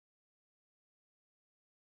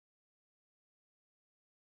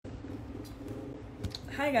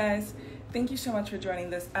Hi guys, thank you so much for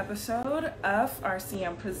joining this episode of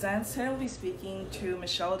RCM Presents. Today we'll be speaking to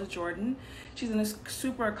Michelle DeJordan. She's a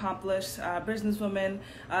super accomplished businesswoman,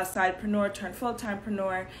 sidepreneur turned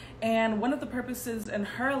full-timepreneur, and one of the purposes in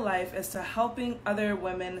her life is to helping other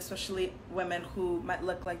women, especially women who might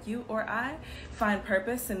look like you or I, find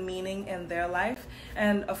purpose and meaning in their life,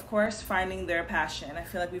 and of course finding their passion. I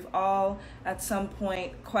feel like we've all at some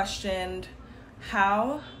point questioned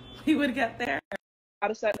how we would get there, how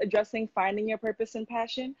to start addressing finding your purpose and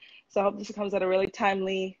passion. So I hope this comes at a really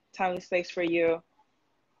timely space for you.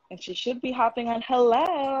 And she should be hopping on.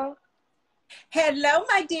 Hello. Hello,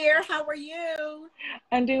 my dear. How are you?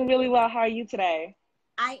 I'm doing really well. How are you today?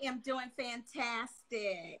 I am doing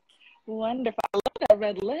fantastic. Wonderful. I love that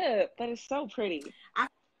red lip. That is so pretty. I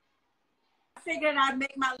figured I'd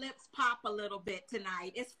make my lips pop a little bit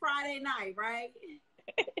tonight. It's Friday night, right?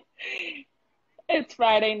 It's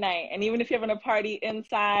Friday night, and even if you're having a party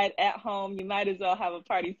inside, at home, you might as well have a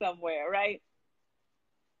party somewhere, right?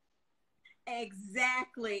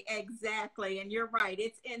 Exactly. And you're right.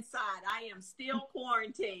 It's inside. I am still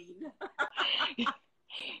quarantined.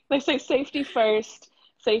 They say safety first,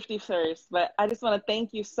 but I just want to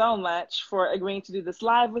thank you so much for agreeing to do this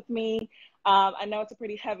live with me. I know it's a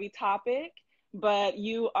pretty heavy topic, but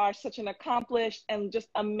you are such an accomplished and just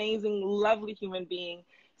amazing, lovely human being.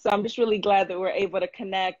 So I'm just really glad that we're able to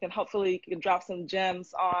connect, and hopefully you can drop some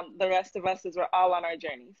gems on the rest of us as we're all on our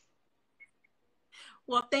journeys.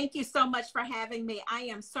 Well, thank you so much for having me. I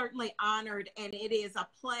am certainly honored, and it is a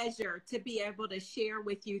pleasure to be able to share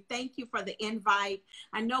with you. Thank you for the invite.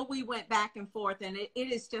 I know we went back and forth, and it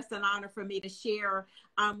is just an honor for me to share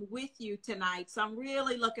with you tonight. So I'm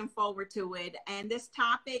really looking forward to it. And this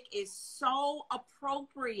topic is so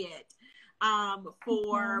appropriate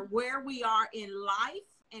for where we are in life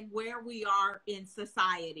and where we are in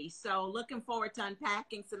society. So looking forward to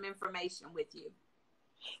unpacking some information with you.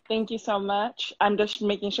 Thank you so much. I'm just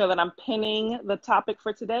making sure that I'm pinning the topic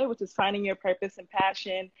for today, which is finding your purpose and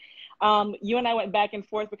passion. You and I went back and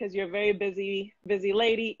forth because you're a very busy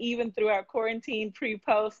lady, even through our quarantine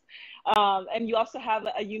pre-post. And you also have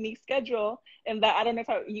a unique schedule in that, I don't know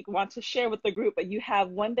if you want to share with the group, but you have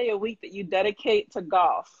one day a week that you dedicate to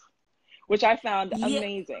golf, which I found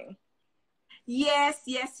amazing. Yes.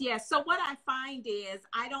 So what I find is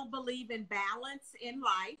I don't believe in balance in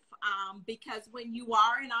life because when you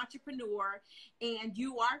are an entrepreneur and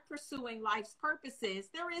you are pursuing life's purposes,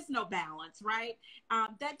 there is no balance, right?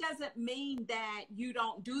 That doesn't mean that you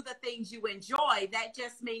don't do the things you enjoy. That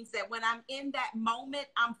just means that when I'm in that moment,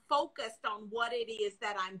 I'm focused on what it is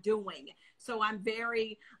that I'm doing. So I'm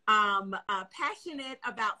very passionate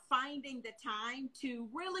about finding the time to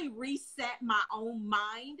really reset my own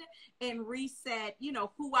mind and reset,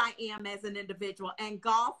 who I am as an individual. And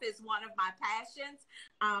golf is one of my passions.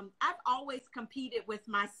 I've always competed with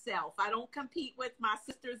myself. I don't compete with my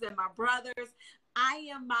sisters and my brothers. I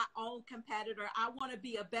am my own competitor. I want to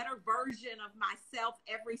be a better version of myself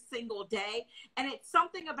every single day. And it's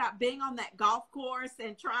something about being on that golf course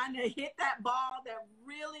and trying to hit that ball that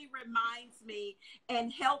really reminds me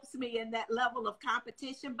and helps me in that level of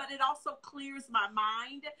competition, but it also clears my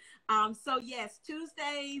mind. So yes,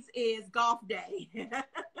 Tuesdays is golf day.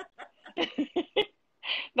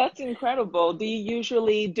 That's incredible. Do you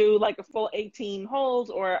usually do like a full 18 holes,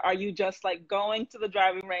 or are you just like going to the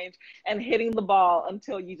driving range and hitting the ball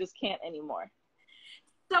until you just can't anymore?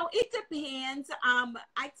 So it depends.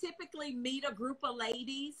 I typically meet a group of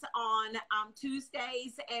ladies on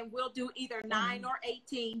Tuesdays, and we'll do either 9 or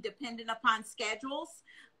 18, depending upon schedules.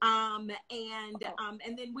 And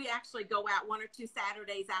then we actually go out 1 or 2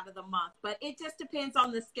 Saturdays out of the month. But it just depends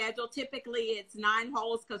on the schedule. Typically, it's 9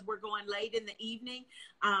 holes because we're going late in the evening.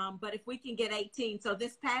 But if we can get 18, so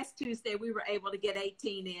this past Tuesday, we were able to get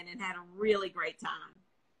 18 in and had a really great time.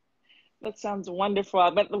 That sounds wonderful.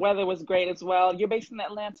 I bet the weather was great as well. You're based in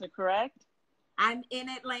Atlanta, correct? I'm in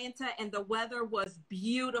Atlanta, and the weather was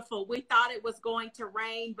beautiful. We thought it was going to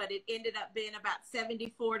rain, but it ended up being about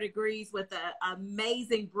 74 degrees with an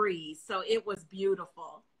amazing breeze. So it was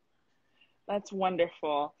beautiful. That's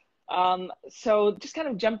wonderful. So just kind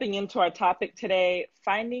of jumping into our topic today,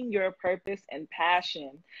 finding your purpose and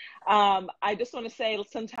passion. I just want to say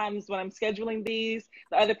sometimes when I'm scheduling these,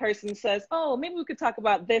 the other person says, oh, maybe we could talk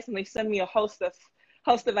about this, and they send me a host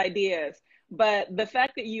of ideas. But the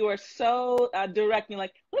fact that you are so direct, and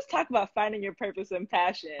like, let's talk about finding your purpose and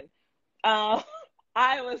passion.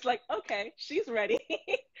 I was like, okay, she's ready.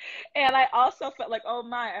 And I also felt like, oh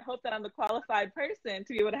my, I hope that I'm the qualified person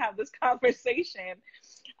to be able to have this conversation.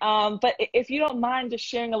 But if you don't mind just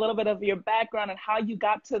sharing a little bit of your background and how you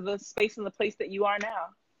got to the space and the place that you are now.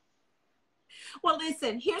 Well,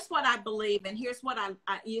 listen, here's what I believe, and here's what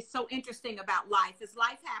is so interesting about life is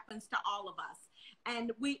life happens to all of us.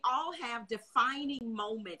 And we all have defining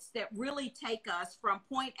moments that really take us from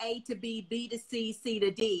point A to B, B to C, C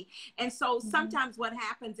to D. And so sometimes what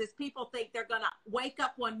happens is people think they're going to wake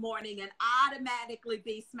up one morning and automatically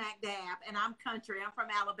be smack dab. And I'm country, I'm from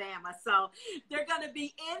Alabama. So they're going to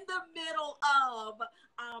be in the middle of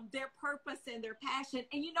their purpose and their passion.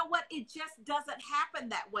 And you know what? It just doesn't happen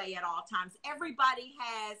that way at all times. Everybody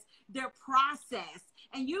has their process.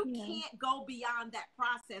 And you can't go beyond that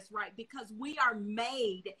process, right? Because we are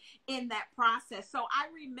made in that process. So I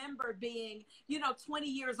remember being, 20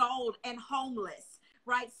 years old and homeless,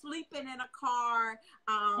 right? Sleeping in a car,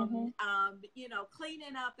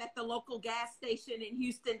 cleaning up at the local gas station in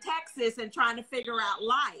Houston, Texas, and trying to figure out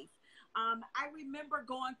life. I remember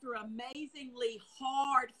going through amazingly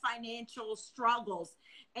hard financial struggles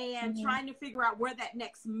and trying to figure out where that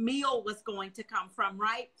next meal was going to come from,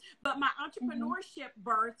 right? But my entrepreneurship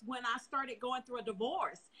birthed when I started going through a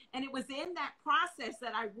divorce. And it was in that process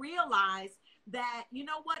that I realized that, you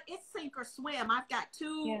know what, it's sink or swim. I've got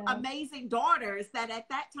two amazing daughters that at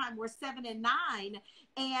that time were 7 and 9,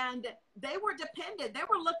 and they were dependent. They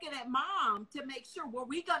were looking at mom to make sure, were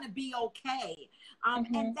we going to be okay?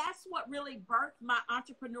 And that's what really birthed my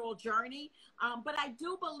entrepreneurial journey. But I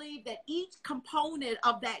do believe that each component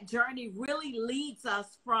of that journey really leads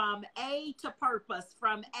us from A to purpose,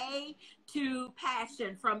 from A to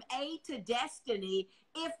passion, from A to destiny,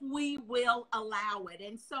 if we will allow it.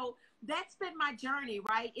 And so that's been my journey,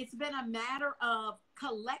 right? It's been a matter of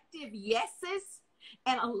collective yeses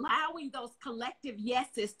and allowing those collective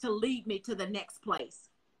yeses to lead me to the next place.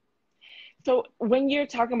 So when you're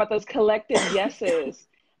talking about those collective yeses,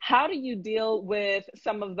 how do you deal with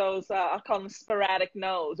some of those, I'll call them sporadic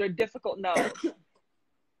no's or difficult no's?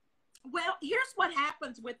 Well, here's what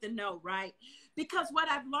happens with the no, right? Because what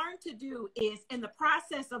I've learned to do is in the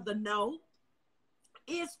process of the no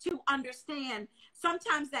is to understand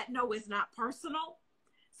sometimes that no is not personal.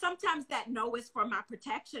 Sometimes that no is for my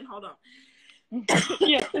protection. Hold on.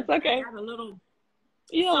 Yeah, it's okay. I got a little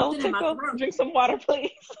tickle. Drink some water, please.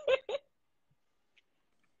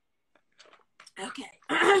 Okay.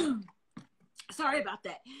 Sorry about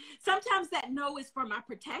that. Sometimes that no is for my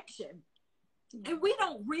protection. And we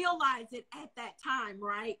don't realize it at that time,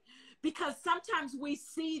 right? Because sometimes we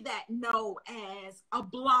see that no as a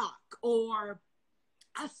block or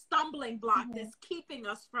a stumbling block that's keeping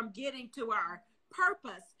us from getting to our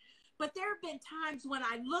purpose. But there have been times when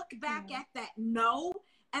I look back at that no,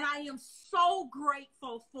 and I am so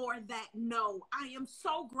grateful for that no. I am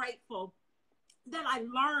so grateful that I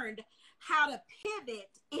learned how to pivot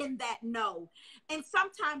in that no. And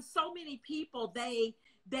sometimes so many people,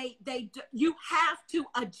 you have to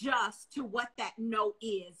adjust to what that no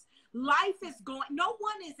is. Life is going, no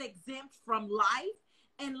one is exempt from life.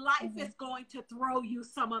 And life is going to throw you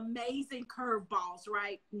some amazing curveballs,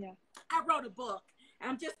 right? Yeah. I wrote a book.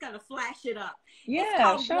 I'm just going to flash it up.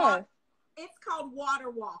 Yeah, sure. It's called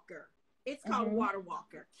Water Walker. It's called Water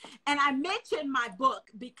Walker. And I mention my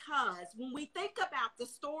book because when we think about the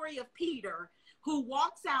story of Peter, who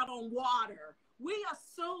walks out on water, we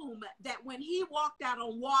assume that when he walked out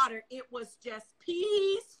on water, it was just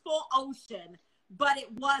peaceful ocean. But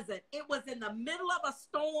it wasn't. It was in the middle of a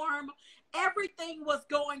storm. Everything was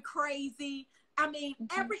going crazy. I mean,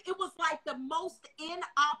 it was like the most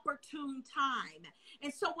inopportune time.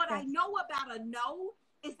 And so what I know about a no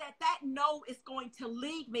is that that no is going to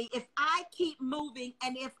lead me. If I keep moving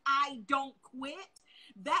and if I don't quit,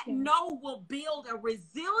 that no will build a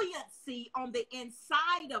resiliency on the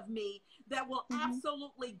inside of me that will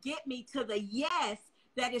absolutely get me to the yes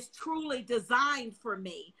that is truly designed for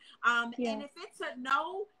me. And if it's a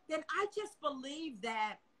no, then I just believe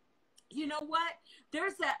that, you know what,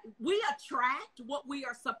 we attract what we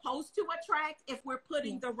are supposed to attract if we're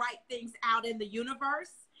putting the right things out in the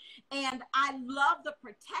universe. And I love the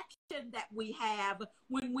protection that we have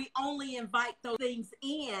when we only invite those things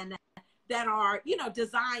in that are,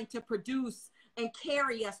 designed to produce and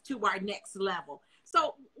carry us to our next level.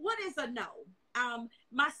 So what is a no?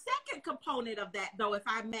 My second component of that, though, if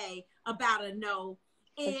I may, about a no,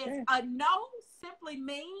 is a no simply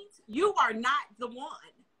means you are not the one.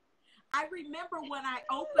 I remember when I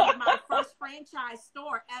opened my first franchise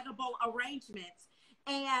store, Edible Arrangements,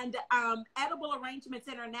 and Edible Arrangements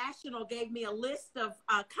International gave me a list of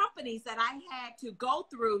companies that I had to go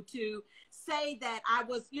through to say that I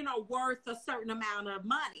was, worth a certain amount of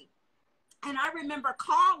money. And I remember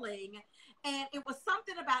calling And it was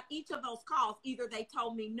something about each of those calls. Either they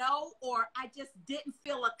told me no, or I just didn't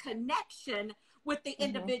feel a connection with the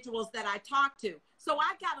individuals that I talked to. So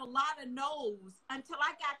I got a lot of no's until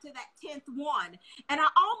I got to that 10th one. And I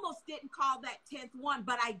almost didn't call that 10th one,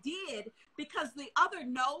 but I did, because the other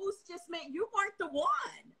no's just meant you weren't the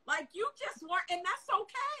one. Like, you just weren't, and that's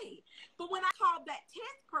okay. But when I called that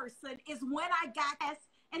 10th person is when I got yes,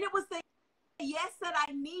 and it was the yes that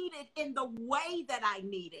I needed in the way that I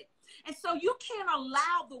needed. And so you can't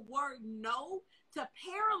allow the word no to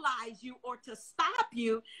paralyze you or to stop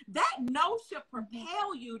you. That no should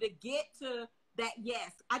propel you to get to that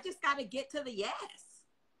yes. I just got to get to the yes.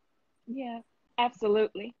 Yeah,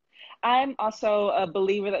 absolutely. I'm also a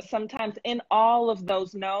believer that sometimes in all of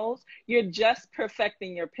those no's, you're just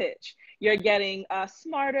perfecting your pitch. You're getting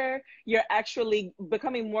smarter. You're actually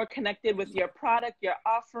becoming more connected with your product, your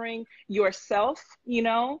offering, yourself, you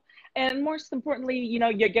know, and most importantly, you know,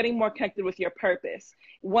 you're getting more connected with your purpose.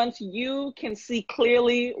 Once you can see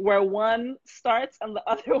clearly where one starts and the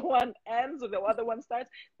other one ends, or the other one starts,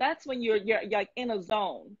 that's when you're like in a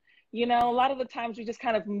zone. You know, a lot of the times we just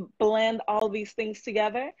kind of blend all these things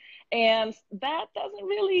together, and that doesn't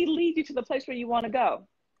really lead you to the place where you want to go.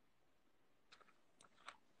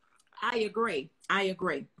 I agree. I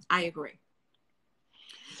agree. I agree.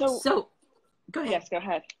 So go ahead. Yes, go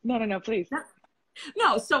ahead. No, please.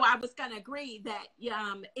 No, so I was going to agree that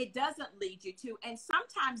it doesn't lead you to, and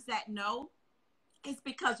sometimes that no is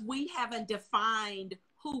because we haven't defined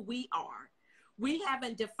who we are. We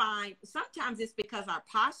haven't defined, sometimes it's because our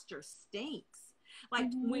posture stinks. Like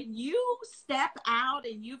when you step out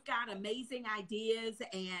and you've got amazing ideas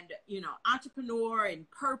and, you know, entrepreneur and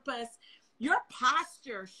purpose, your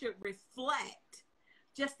posture should reflect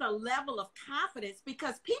just a level of confidence,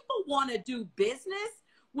 because people want to do business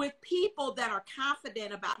with people that are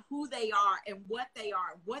confident about who they are and what they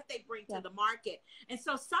are, what they bring to the market. And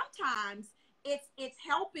so sometimes it's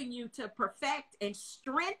helping you to perfect and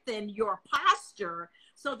strengthen your posture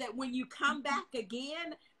so that when you come back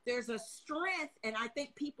again, there's a strength. And I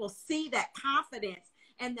think people see that confidence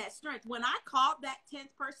and that strength. When I called that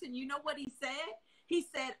 10th person, you know what he said? He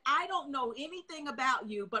said, I don't know anything about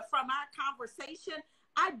you, but from our conversation,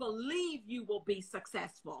 I believe you will be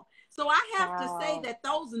successful. So I have to say that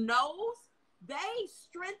those no's, they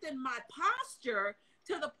strengthen my posture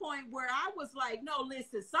to the point where I was like, no,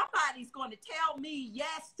 listen, somebody's going to tell me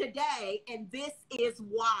yes today, and this is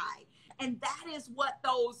why. And that is what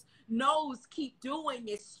those no's keep doing,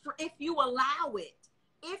 is if you allow it.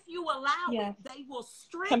 If you allow it, they will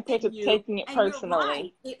strengthen compared to you. taking it and personally. You're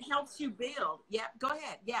right. It helps you build. Yeah, go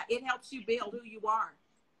ahead. Yeah, it helps you build who you are.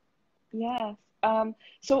 Yes.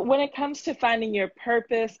 So when it comes to finding your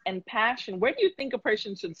purpose and passion, where do you think a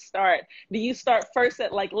person should start? Do you start first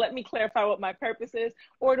at like, let me clarify what my purpose is,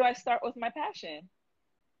 or do I start with my passion?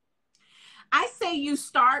 I say you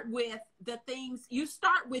start with the things, you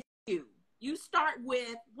start with you. You start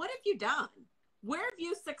with, what have you done? Where have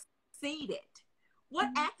you succeeded? What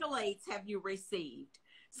accolades have you received?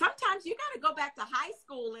 Sometimes you got to go back to high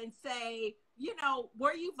school and say, you know,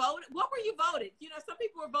 were you voted? What were you voted? You know, some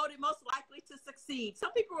people were voted most likely to succeed.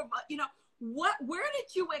 Some people were, you know, where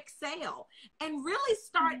did you excel? And really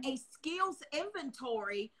start a skills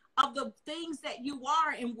inventory of the things that you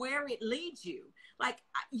are and where it leads you. Like,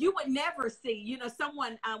 you would never see, you know,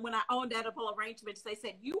 someone, when I owned Edible Arrangements, they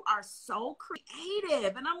said, you are so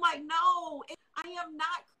creative. And I'm like, no, I am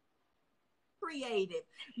not creative.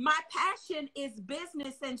 My passion is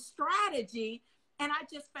business and strategy. And I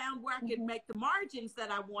just found where I could make the margins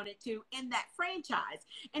that I wanted to in that franchise.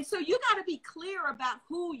 And so you got to be clear about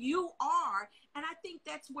who you are. And I think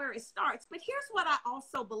that's where it starts. But here's what I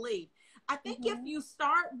also believe. I think if you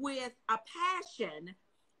start with a passion,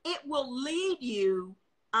 it will lead you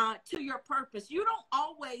to your purpose. You don't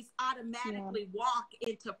always automatically walk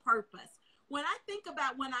into purpose. When I think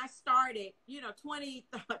about when I started, you know, 20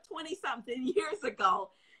 something years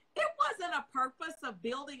ago, it wasn't a purpose of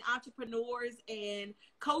building entrepreneurs and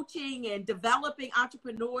coaching and developing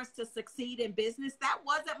entrepreneurs to succeed in business. That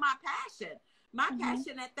wasn't my passion. My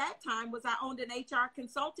passion at that time was I owned an HR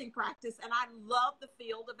consulting practice, and I loved the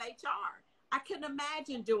field of HR. I couldn't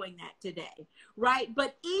imagine doing that today, right?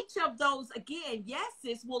 But each of those, again,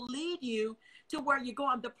 yeses will lead you to where you're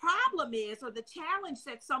going. The problem is, or the challenge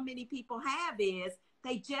that so many people have is,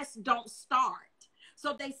 they just don't start.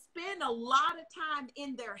 So they spend a lot of time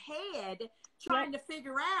in their head trying to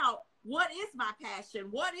figure out, what is my passion?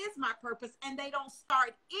 What is my purpose? And they don't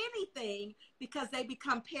start anything because they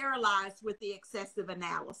become paralyzed with the excessive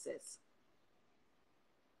analysis.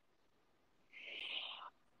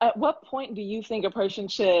 At what point do you think a person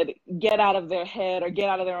should get out of their head or get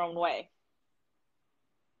out of their own way?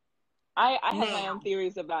 I have my own now.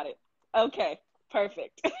 theories about it. Okay,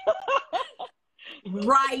 perfect.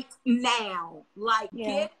 Right now. Like, Yeah.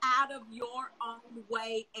 get out of your own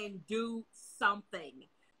way and do something.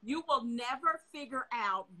 You will never figure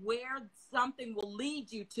out where something will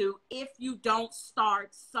lead you to if you don't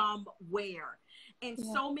start somewhere. And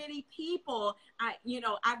Yeah. so many people,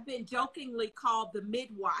 I've been jokingly called the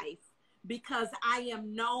midwife because I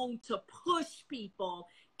am known to push people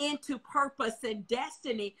into purpose and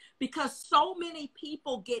destiny, because so many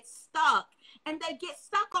people get stuck, and they get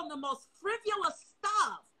stuck on the most frivolous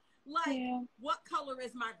stuff, like, Yeah. what color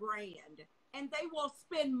is my brand? And they will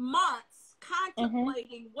spend months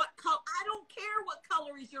contemplating what color. I don't care what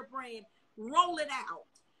color is your brand. Roll it out.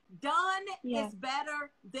 Done Yeah. is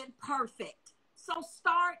better than perfect. So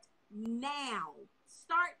start now.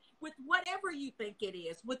 Start with whatever you think it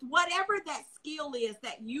is, with whatever that skill is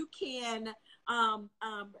that you can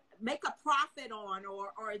make a profit on,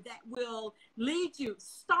 or that will lead you.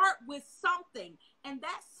 Start with something, and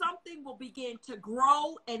that something will begin to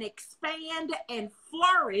grow and expand and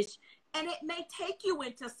flourish, and it may take you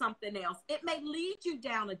into something else. It may lead you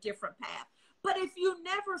down a different path. But if you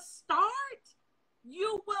never start,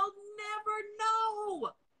 you will never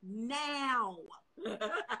know. Now.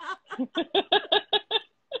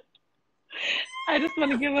 I just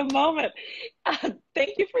want to give a moment.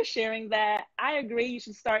 Thank you for sharing that. I agree. You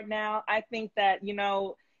should start now. I think that,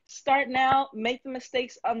 start now, make the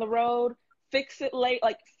mistakes on the road, fix it late,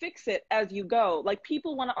 like fix it as you go. Like,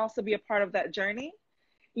 people want to also be a part of that journey.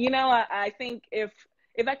 I think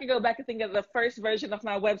if I could go back and think of the first version of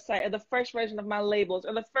my website, or the first version of my labels,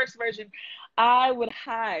 or the first version, I would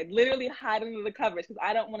literally hide under the covers, because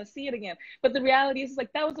I don't want to see it again. But the reality is,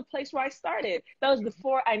 like, that was the place where I started. That was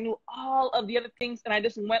before I knew all of the other things. And I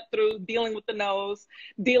just went through dealing with the no's,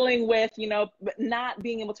 dealing with, not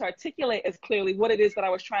being able to articulate as clearly what it is that I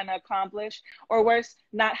was trying to accomplish, or worse,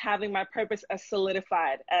 not having my purpose as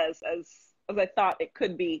solidified as I thought it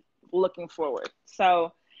could be looking forward.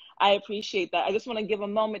 So I appreciate that. I just want to give a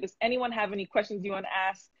moment. Does anyone have any questions you want to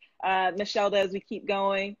ask Michelle as we keep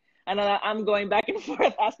going? I know that I'm going back and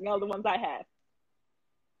forth asking all the ones I have.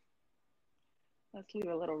 Let's leave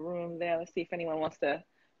a little room there. Let's see if anyone wants to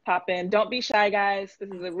pop in. Don't be shy, guys.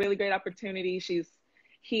 This is a really great opportunity. She's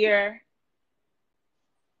here.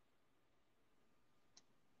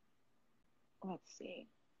 Let's see.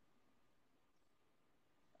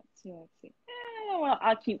 Let's see. Well,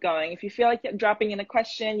 I'll keep going. If you feel like dropping in a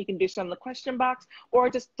question, you can do so in the question box, or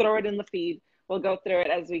just throw it in the feed. We'll go through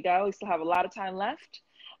it as we go. We still have a lot of time left.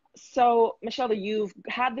 So, Michelle, you've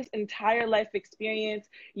had this entire life experience.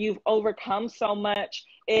 You've overcome so much.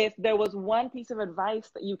 If there was one piece of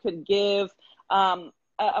advice that you could give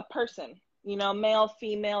a person, male,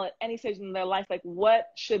 female, at any stage in their life, like, what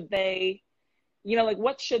should they,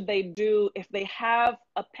 what should they do if they have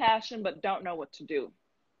a passion but don't know what to do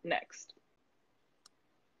next?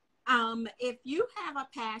 If you have a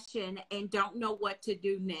passion and don't know what to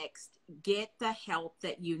do next, get the help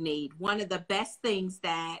that you need. One of the best things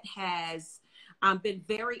that has been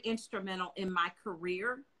very instrumental in my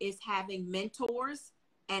career is having mentors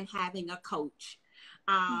and having a coach.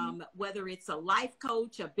 Whether it's a life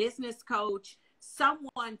coach, a business coach,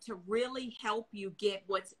 someone to really help you get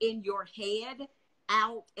what's in your head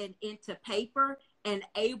out and into paper, and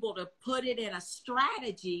able to put it in a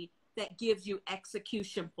strategy that gives you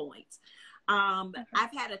execution points.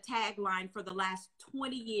 I've had a tagline for the last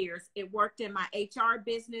 20 years. It worked in my HR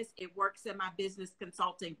business. It works in my business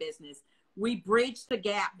consulting business. We bridge the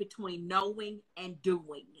gap between knowing and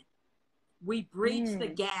doing. We bridge the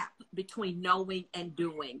gap between knowing and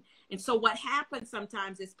doing. And so what happens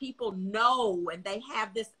sometimes is people know, and they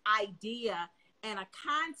have this idea and a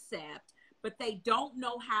concept, but they don't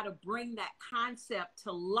know how to bring that concept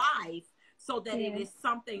to life so that it is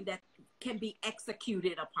something that can be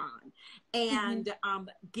executed upon. And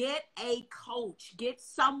get a coach, get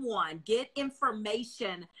someone, get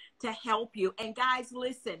information to help you. And guys,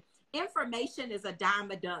 listen, information is a dime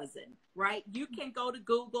a dozen, right? You can go to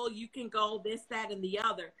Google, you can go this, that, and the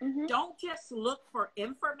other. Don't just look for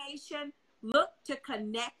information, look to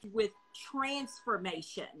connect with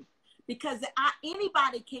transformation. Because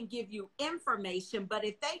anybody can give you information, but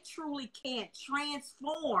if they truly can't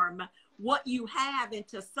transform what you have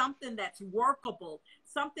into something that's workable,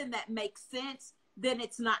 something that makes sense, then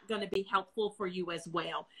it's not going to be helpful for you as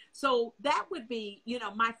well. So that would be,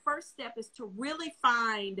 my first step is to really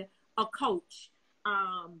find a coach,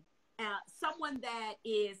 someone that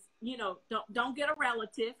is, don't get a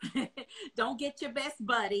relative, don't get your best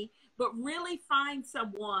buddy, but really find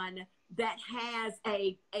someone that has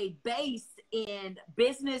a base in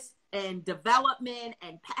business and development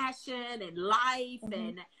and passion and life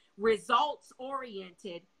and results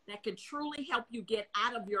oriented that can truly help you get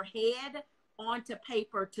out of your head onto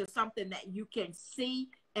paper to something that you can see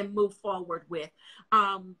and move forward with.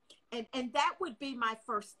 And that would be my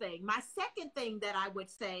first thing. My second thing that I would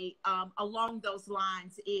say along those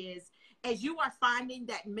lines is, as you are finding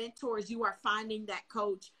that mentor, as you are finding that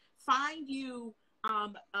coach, find you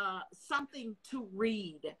something to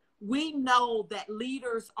read. We know that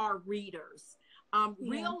leaders are readers.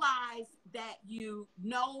 Realize that you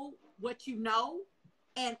know what you know,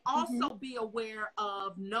 and also be aware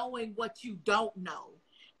of knowing what you don't know.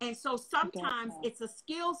 And so sometimes it's a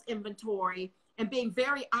skills inventory and being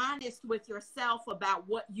very honest with yourself about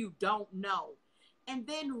what you don't know. And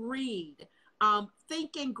then read,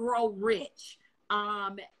 Think and Grow Rich.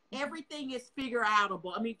 Everything is figure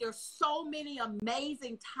outable. I mean, there's so many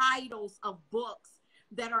amazing titles of books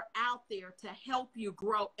that are out there to help you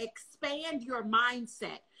grow, expand your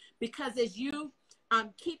mindset, because as you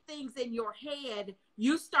keep things in your head,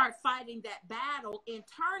 you start fighting that battle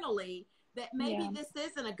internally that maybe this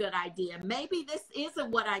isn't a good idea. Maybe this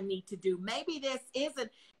isn't what I need to do. Maybe this isn't,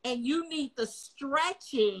 and you need the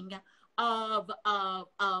stretching of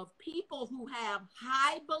people who have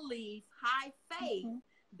high belief, high faith,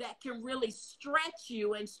 that can really stretch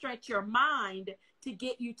you and stretch your mind to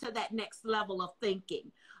get you to that next level of thinking.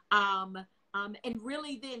 And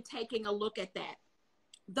really then taking a look at that.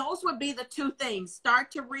 Those would be the two things.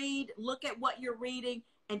 Start to read, look at what you're reading,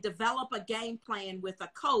 and develop a game plan with a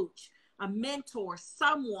coach, a mentor,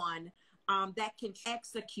 someone that can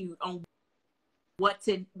execute on what's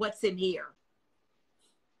in here.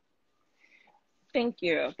 Thank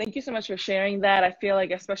you. Thank you so much for sharing that. I feel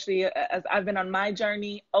like, especially as I've been on my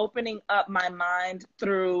journey, opening up my mind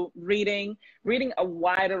through reading a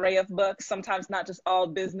wide array of books, sometimes not just all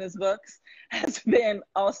business books, has been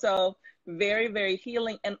also very, very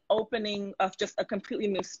healing and opening of just a completely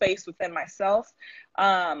new space within myself.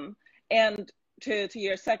 And to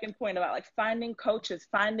your second point about like finding coaches,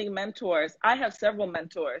 finding mentors, I have several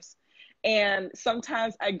mentors. And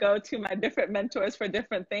sometimes I go to my different mentors for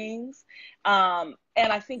different things. And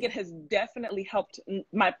I think it has definitely helped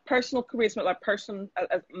my personal career,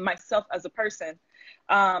 myself as a person.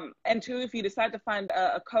 And two, if you decide to find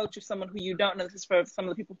a coach or someone who you don't know, this is for some of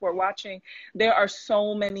the people who are watching, there are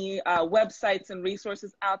so many websites and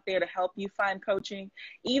resources out there to help you find coaching.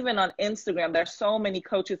 Even on Instagram, there are so many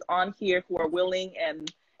coaches on here who are willing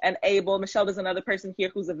and able. Michelle is another person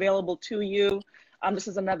here who's available to you. This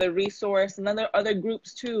is another resource, and then there are other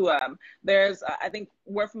groups too. There's, I think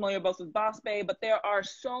we're familiar both with Boss Babe, but there are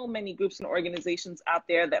so many groups and organizations out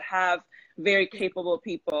there that have very capable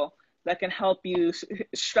people that can help you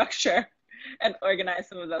structure and organize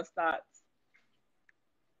some of those thoughts.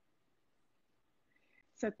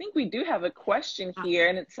 So I think we do have a question here,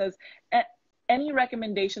 and it says, any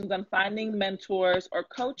recommendations on finding mentors or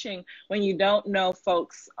coaching when you don't know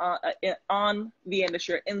folks on the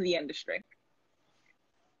industry or in the industry?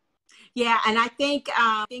 Yeah, and I think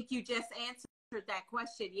you just answered that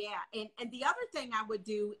question. Yeah, and the other thing I would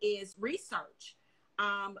do is research.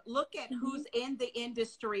 Look at who's in the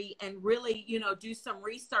industry and really, do some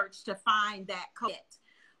research to find that coach.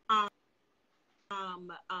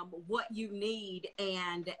 What you need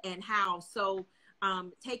and how. So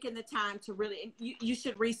taking the time to really, you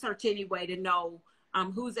should research anyway to know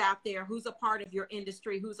who's out there, who's a part of your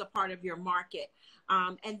industry, who's a part of your market.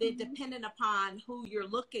 And then depending upon who you're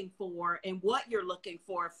looking for and what you're looking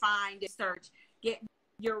for, find and search, get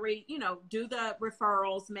your, do the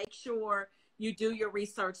referrals, make sure you do your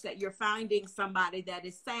research that you're finding somebody that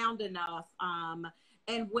is sound enough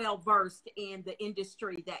and well-versed in the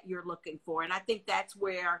industry that you're looking for. And I think that's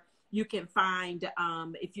where you can find,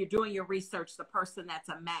 if you're doing your research, the person that's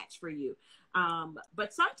a match for you.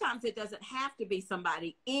 But sometimes it doesn't have to be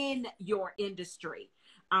somebody in your industry.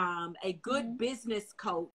 A good business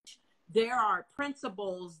coach, there are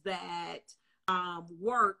principles that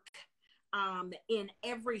work in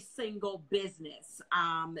every single business.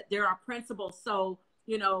 There are principles. So,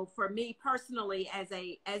 for me personally, as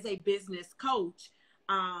a business coach,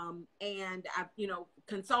 and I've,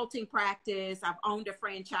 consulting practice, I've owned a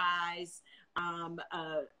franchise,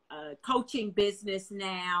 a coaching business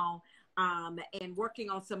now, and working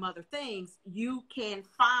on some other things, you can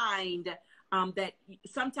find that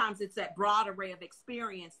sometimes it's that broad array of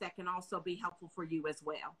experience that can also be helpful for you as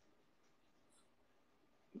well.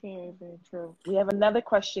 Very, very true. We have another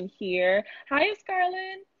question here. Hi,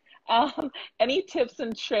 Scarlett. Any tips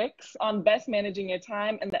and tricks on best managing your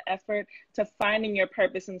time and the effort to finding your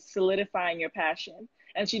purpose and solidifying your passion?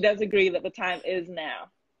 And she does agree that the time is now.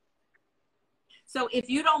 So if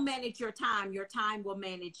you don't manage your time will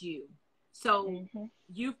manage you. So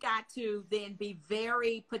you've got to then be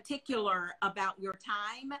very particular about your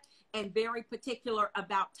time and very particular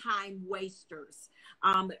about time wasters.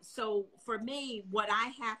 So for me, what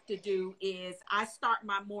I have to do is I start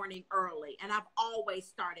my morning early, and I've always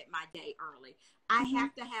started my day early. I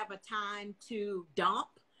have to have a time to dump.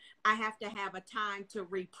 I have to have a time to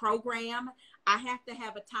reprogram. I have to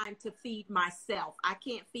have a time to feed myself. I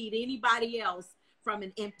can't feed anybody else from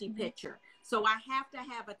an empty pitcher. So I have to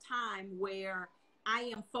have a time where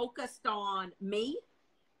I am focused on me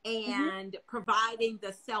and providing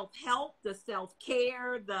the self-help, the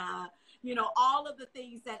self-care, all of the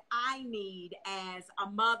things that I need as a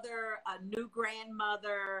mother, a new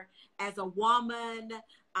grandmother, as a woman,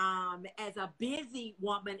 as a busy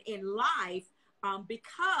woman in life.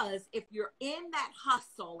 Because if you're in that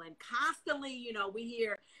hustle and constantly, we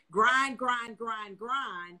hear grind,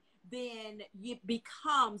 then it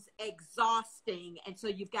becomes exhausting. And so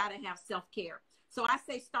you've got to have self-care. So I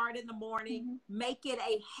say start in the morning, make it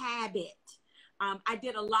a habit. I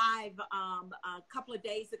did a live a couple of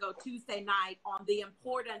days ago, Tuesday night, on the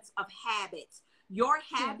importance of habits. Your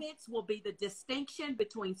habits will be the distinction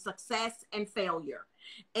between success and failure.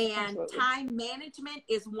 And time management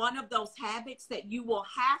is one of those habits that you will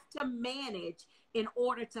have to manage in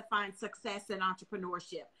order to find success in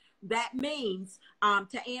entrepreneurship. That means,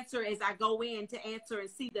 to answer as I go in to answer and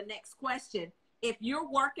see the next question, if you're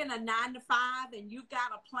working a 9 to 5 and you've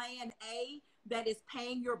got a plan A that is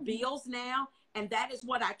paying your bills now, and that is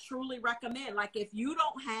what I truly recommend. Like if you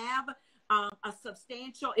don't have a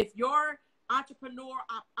substantial, if your entrepreneur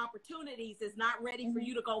opportunities is not ready for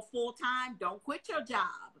you to go full time, don't quit your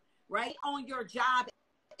job, right? On your job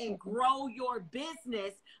and grow your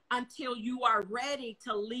business until you are ready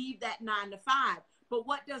to leave that 9 to 5. But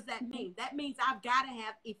what does that mean? That means I've got to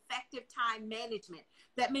have effective time management.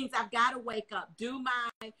 That means I've got to wake up, do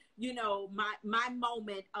my, my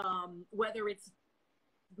moment, whether it's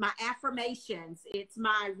my affirmations, it's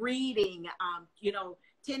my reading,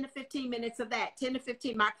 10 to 15 minutes of that, 10 to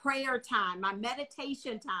 15, my prayer time, my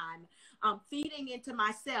meditation time, feeding into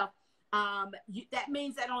myself. That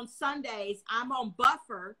means that on Sundays, I'm on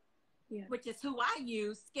Buffer, which is who I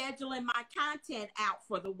use, scheduling my content out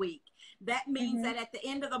for the week. That means that at the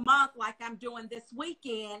end of the month, like I'm doing this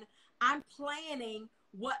weekend, I'm planning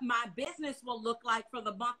what my business will look like for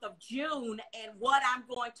the month of June and what I'm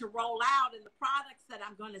going to roll out and the products that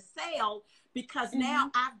I'm going to sell, because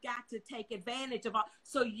now I've got to take advantage of all.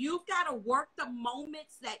 So you've got to work the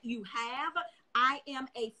moments that you have. I am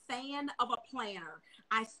a fan of a planner.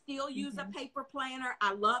 I still use a paper planner.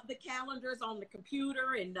 I love the calendars on the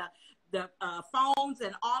computer and the phones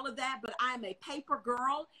and all of that, but I'm a paper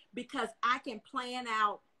girl because I can plan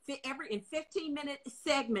out in 15-minute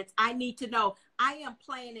segments. I need to know I am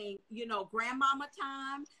planning, grandmama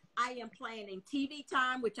time. I am planning TV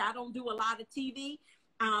time, which I don't do a lot of TV.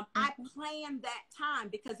 I plan that time,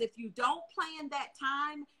 because if you don't plan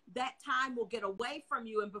that time will get away from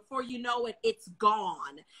you. And before you know it, it's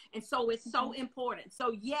gone. And so it's so important.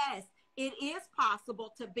 So yes, it is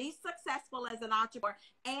possible to be successful as an entrepreneur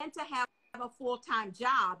and to have a full-time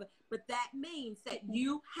job, but that means that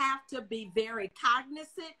you have to be very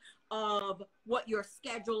cognizant of what your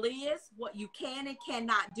schedule is, what you can and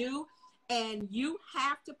cannot do, and you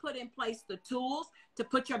have to put in place the tools to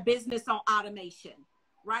put your business on automation,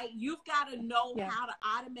 right? You've got to know how to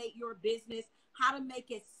automate your business, how to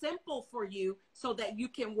make it simple for you so that you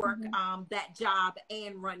can work that job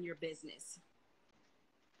and run your business.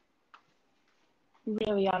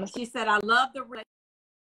 Really honest. She said, I love the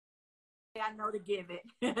I know to give it.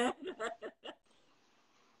 I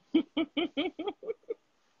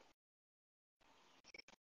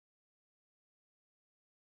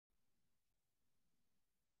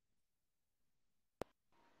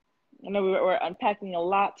know we're unpacking a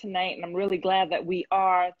lot tonight, and I'm really glad that we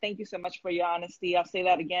are. Thank you so much for your honesty. I'll say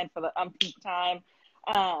that again for the umpteenth time.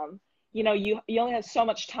 You only have so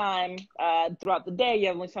much time throughout the day. You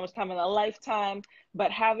have only so much time in a lifetime.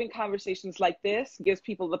 But having conversations like this gives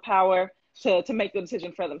people the power to make the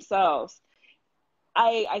decision for themselves.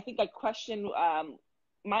 I think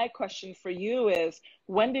my question for you is,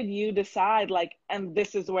 when did you decide, and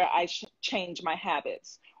this is where I change my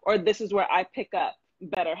habits, or this is where I pick up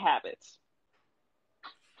better habits?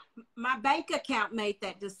 My bank account made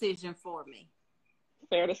that decision for me.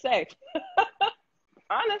 Fair to say.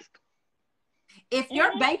 Honest. If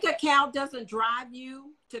your bank account doesn't drive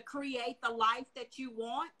you to create the life that you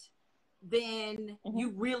want, then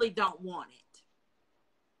you really don't want it,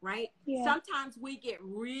 right? Sometimes we get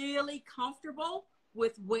really comfortable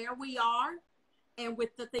with where we are, and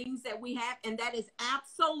with the things that we have. And that is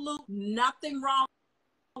absolute nothing wrong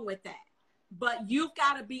with that. But you've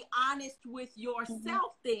got to be honest with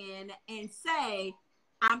yourself then and say,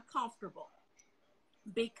 I'm comfortable.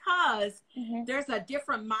 Because there's a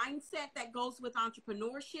different mindset that goes with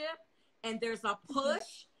entrepreneurship, and there's a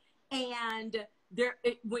push. And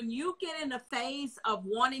when you get in a phase of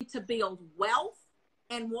wanting to build wealth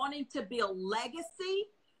and wanting to build legacy,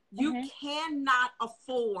 you cannot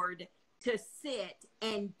afford to sit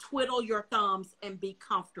and twiddle your thumbs and be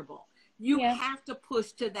comfortable. You have to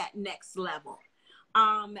push to that next level.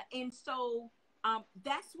 And so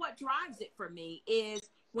that's what drives it for me, is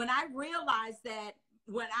when I realize that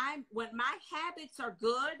when my habits are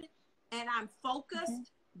good and I'm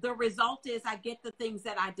focused, the result is I get the things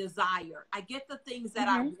that I desire. I get the things that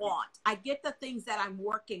I want. I get the things that I'm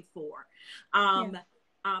working for.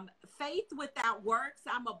 Faith without works,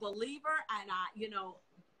 I'm a believer, and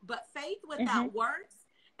but faith without works.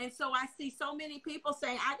 And so I see so many people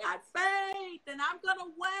saying, I got faith and I'm going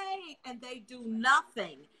to wait, and they do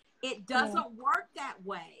nothing. It doesn't work that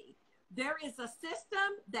way. There is a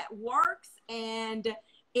system that works, and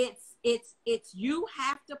it's you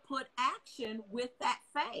have to put action with that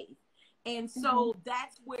faith. And so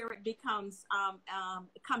that's where it becomes,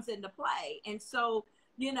 comes into play. And so,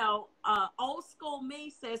 old school me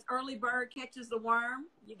says early bird catches the worm.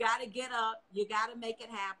 You got to get up, you got to make it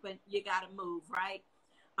happen, you got to move, right?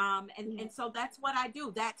 And so that's what I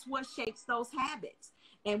do. That's what shapes those habits.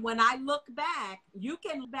 And when I look back, you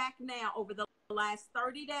can look back now over the last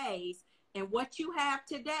 30 days, and what you have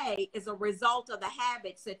today is a result of the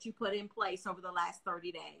habits that you put in place over the last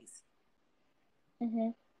 30 days.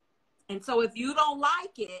 And so if you don't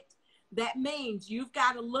like it, that means you've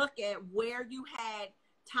got to look at where you had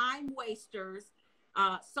time wasters.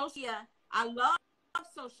 I love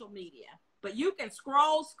social media, but you can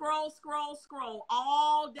scroll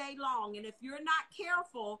all day long. And if you're not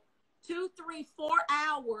careful, 2, 3, 4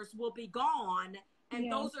 hours will be gone. And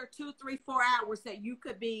those are 2, 3, 4 hours that you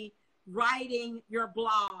could be writing your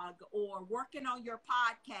blog or working on your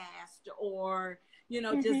podcast or,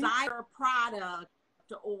 design a product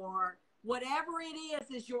or whatever it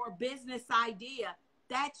is your business idea.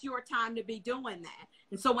 That's your time to be doing that.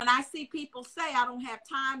 And so when I see people say, I don't have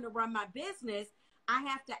time to run my business, I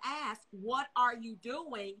have to ask, what are you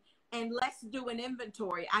doing? And let's do an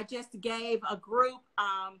inventory. I just gave a group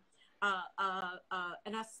an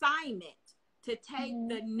assignment to take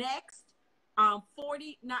the next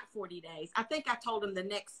 40 days. I think I told them the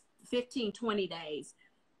next 15, 20 days,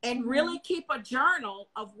 and really keep a journal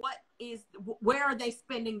of where are they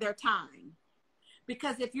spending their time?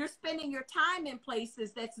 Because if you're spending your time in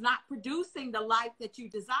places that's not producing the life that you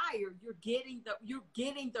desire, you're getting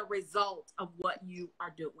the result of what you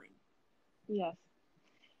are doing. Yes.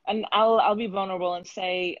 And I'll be vulnerable and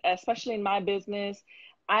say, especially in my business,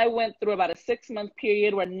 I went through about a 6-month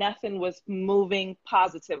period where nothing was moving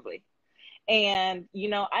positively. And,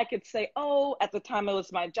 I could say, oh, at the time it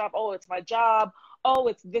was my job. Oh, it's my job. Oh,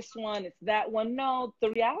 it's this one. It's that one. No,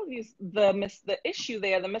 the reality is the issue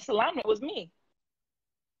there, the misalignment was me.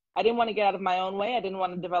 I didn't want to get out of my own way. I didn't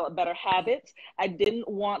want to develop better habits. I didn't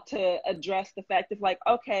want to address the fact of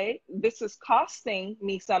okay, this is costing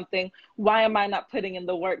me something. Why am I not putting in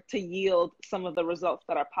the work to yield some of the results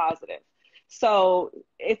that are positive? So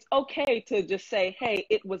it's okay to just say, hey,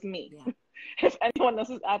 it was me. Yeah. If anyone else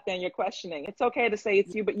is out there and you're questioning, it's okay to say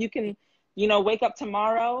it's you, but you can, wake up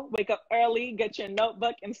tomorrow, wake up early, get your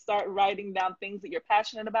notebook and start writing down things that you're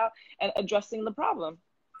passionate about and addressing the problem.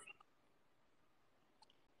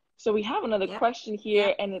 So we have another question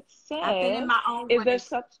here, and it says, I've been in my own way.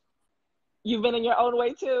 You've been in your own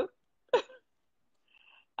way too?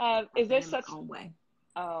 Is there such own way?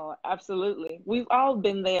 Oh, absolutely. We've all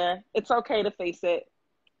been there. It's okay to face it.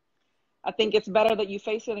 I think it's better that you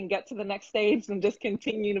face it and get to the next stage than just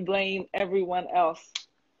continue to blame everyone else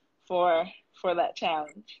for that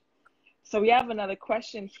challenge. So we have another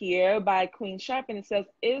question here by Queen Sharp, and it says,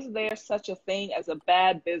 is there such a thing as a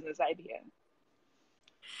bad business idea?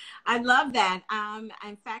 I love that.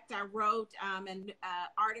 In fact, I wrote an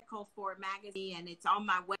article for a magazine, and it's on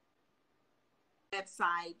my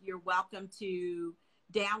website. You're welcome to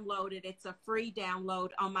download it. It's a free download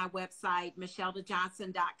on my website,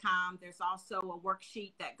 michelledejohnson.com. There's also a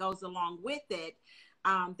worksheet that goes along with it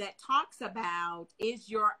that talks about, is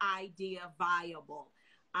your idea viable?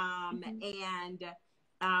 And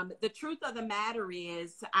the truth of the matter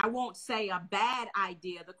is, I won't say a bad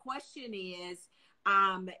idea. The question is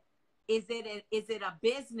it a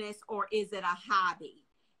business or is it a hobby?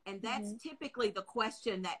 And that's typically the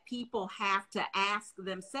question that people have to ask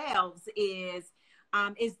themselves is,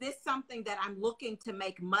 Is this something that I'm looking to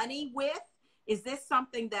make money with? Is this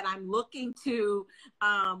something that I'm looking to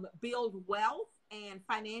build wealth and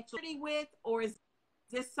financially with? Or is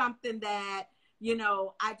this something that, you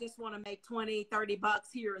know, I just want to make 20, 30 bucks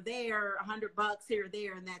here or there, 100 bucks here or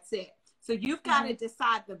there, and that's it. So you've got to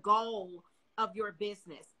decide the goal of your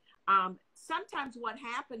business. Sometimes what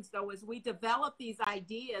happens, though, is we develop these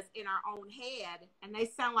ideas in our own head, and they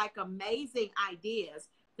sound like amazing ideas.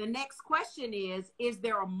 The next question is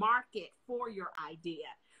there a market for your idea?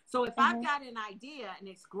 So if I've got an idea and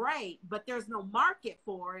it's great, but there's no market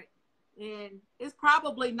for it, then it's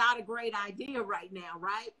probably not a great idea right now,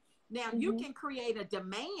 right? Now, you can create a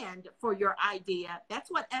demand for your idea. That's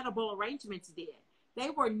what Edible Arrangements did. They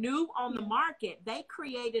were new on the market. They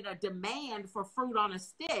created a demand for fruit on a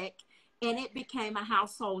stick, and it became a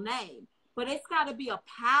household name. But it's got to be a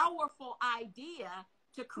powerful idea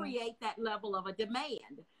to create that level of a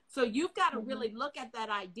demand. So you've got to really look at that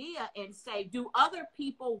idea and say, do other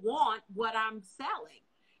people want what I'm selling?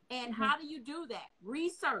 And how do you do that?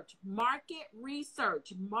 Research, market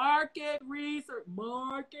research, market research,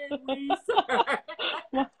 market research.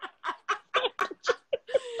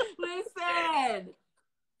 Listen,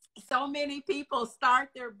 so many people start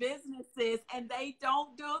their businesses and they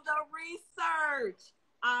don't do the research.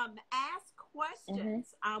 Ask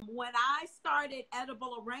questions. When I started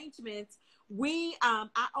Edible Arrangements,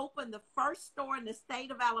 I opened the first store in the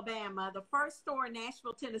state of Alabama, the first store in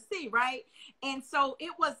Nashville, Tennessee, right? And so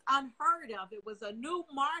it was unheard of. It was a new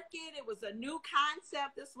market. It was a new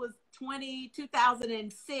concept. This was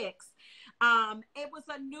 2006. It was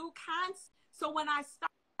a new concept. So when I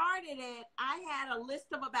started it, I had a list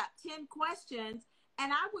of about 10 questions,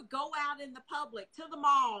 and I would go out in the public, to the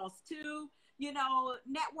malls, to, you know,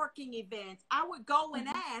 networking events. I would go and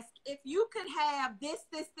ask, if you could have this,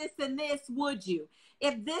 and this, would you?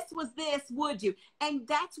 If this was this, would you? And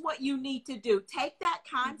that's what you need to do. Take that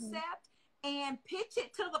concept and pitch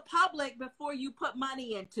it to the public before you put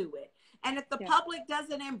money into it. And if the public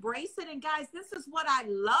doesn't embrace it, and guys, this is what I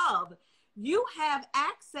love. You have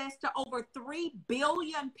access to over 3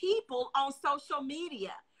 billion people on social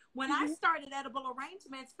media. When I started Edible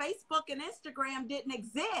Arrangements, Facebook and Instagram didn't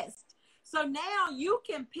exist. So now you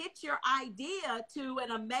can pitch your idea to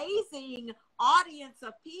an amazing audience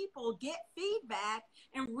of people, get feedback,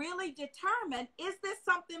 and really determine, is this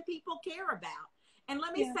something people care about? And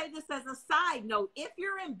let me say this as a side note. If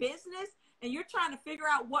you're in business and you're trying to figure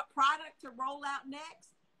out what product to roll out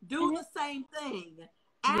next, do the same thing.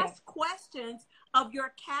 Ask questions of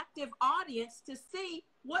your captive audience to see,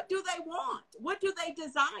 what do they want? What do they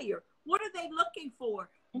desire? What are they looking for?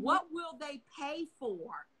 What will they pay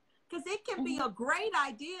for? Because it can be a great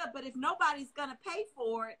idea, but if nobody's going to pay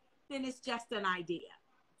for it, then it's just an idea.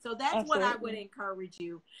 So that's what I would encourage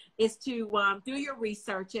you, is to do your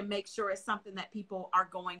research and make sure it's something that people are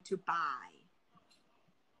going to buy.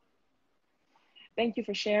 Thank you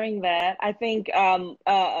for sharing that. I think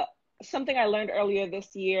something I learned earlier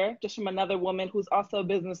this year, just from another woman who's also a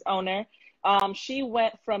business owner, she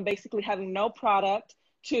went from basically having no product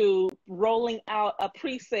to rolling out a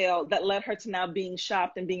pre-sale that led her to now being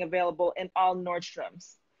shopped and being available in all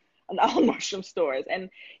Nordstroms and all Nordstrom stores. And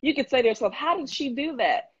you could say to yourself, how did she do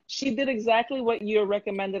that? She did exactly what you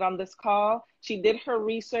recommended on this call. She did her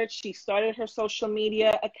research. She started her social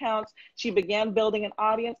media accounts. She began building an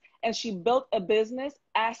audience, and she built a business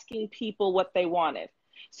asking people what they wanted.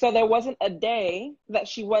 So there wasn't a day that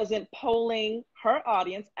she wasn't polling her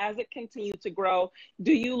audience as it continued to grow.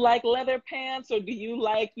 Do you like leather pants, or do you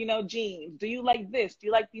like, you know, jeans? Do you like this? Do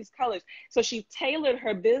you like these colors? So she tailored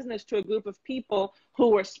her business to a group of people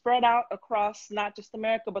who were spread out across not just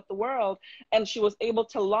America, but the world. And she was able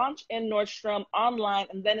to launch in Nordstrom online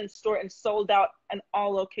and then in store, and sold out in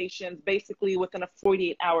all locations, basically within a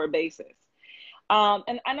 48-hour basis.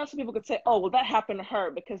 And I know some people could say, oh, well, that happened to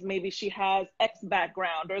her because maybe she has X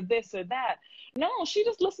background or this or that. No, she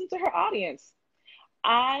just listened to her audience.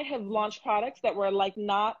 I have launched products that were like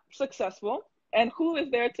not successful. And who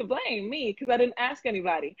is there to blame? Me, because I didn't ask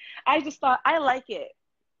anybody. I just thought, I like it.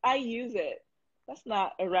 I use it. That's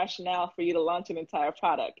not a rationale for you to launch an entire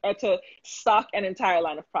product or to stock an entire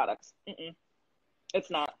line of products.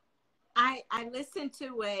 It's not. I listened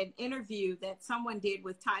to an interview that someone did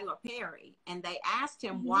with Tyler Perry, and they asked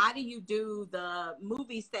him, why do you do the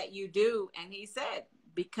movies that you do? And he said,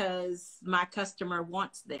 because my customer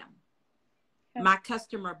wants them. My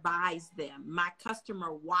customer buys them. My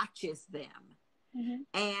customer watches them.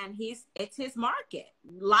 And it's his market.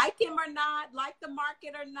 Like him or not, like the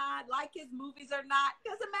market or not, like his movies or not,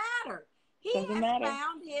 doesn't matter. He has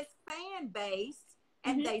found his fan base,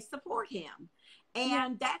 and they support him.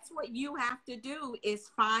 And that's what you have to do, is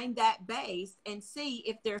find that base and see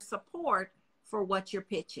if there's support for what you're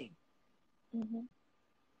pitching. Mm-hmm.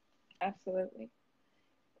 Absolutely.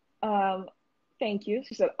 Thank you.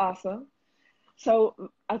 She said, awesome. So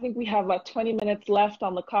I think we have like 20 minutes left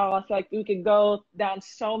on the call. I feel like we could go down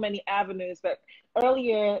so many avenues, but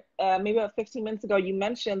earlier, maybe about 15 minutes ago, you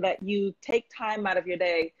mentioned that you take time out of your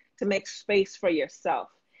day to make space for yourself.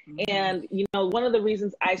 Mm-hmm. And, you know, one of the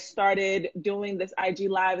reasons I started doing this IG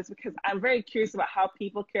Live is because I'm very curious about how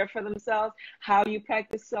people care for themselves, how you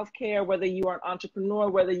practice self-care, whether you are an entrepreneur,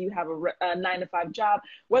 whether you have a 9-to-5 job,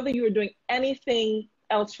 whether you are doing anything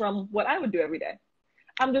else from what I would do every day.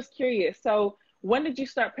 I'm just curious. So when did you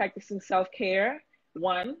start practicing self-care,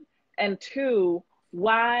 one? And two,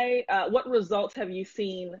 why, what results have you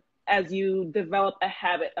seen as you develop a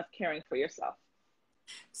habit of caring for yourself?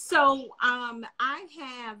 So I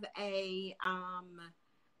have a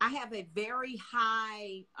very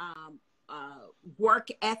high work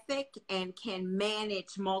ethic and can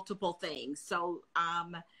manage multiple things. So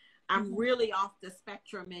I'm really off the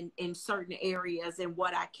spectrum in certain areas and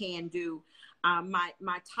what I can do.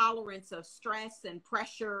 My tolerance of stress and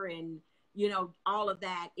pressure and, you know, all of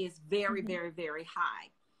that is very, very, very high.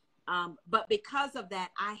 But because of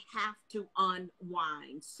that, I have to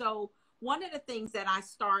unwind. So one of the things that I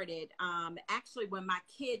started, actually when my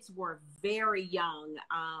kids were very young,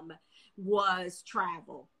 was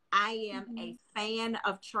travel. I am a fan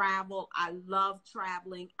of travel. I love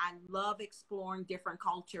traveling. I love exploring different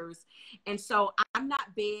cultures. And so I'm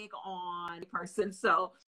not big on person.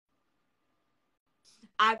 So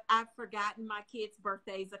I've forgotten my kids'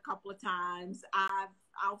 birthdays a couple of times.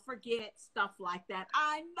 I'll forget stuff like that.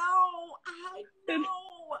 I know.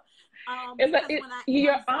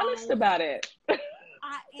 You're honest about it.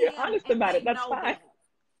 You're honest about it. That's fine.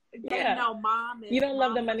 They know mom is, you don't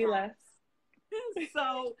love them any less.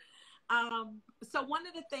 So one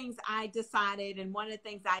of the things I decided, and one of the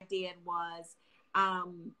things I did was,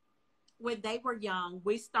 when they were young,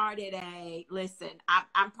 we started I'm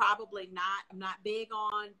not big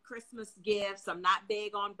on Christmas gifts. I'm not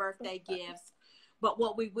big on birthday gifts, but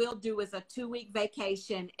what we will do is a 2-week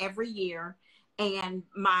vacation every year. And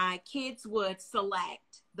my kids would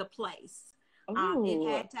select the place. It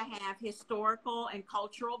had to have historical and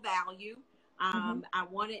cultural value. I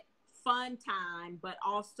wanted fun time, but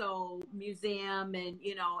also museum and,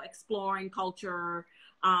 you know, exploring culture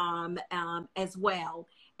as well.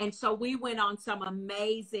 And so we went on some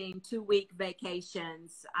amazing 2-week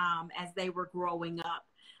vacations as they were growing up.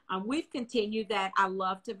 We've continued that. I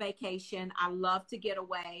love to vacation. I love to get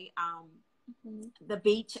away. The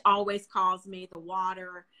beach always calls me. The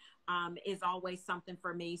water is always something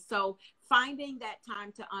for me. So finding that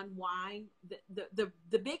time to unwind, the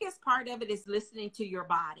biggest part of it is listening to your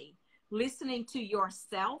body, listening to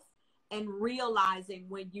yourself, and realizing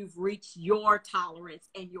when you've reached your tolerance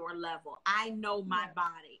and your level. I know my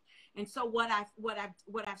body. And so what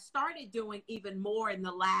I've started doing even more in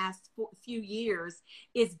the last few years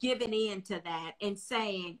is giving in to that and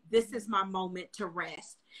saying, this is my moment to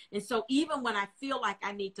rest. And so even when I feel like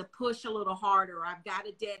I need to push a little harder, I've got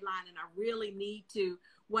a deadline and I really need to,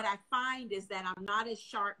 what I find is that I'm not as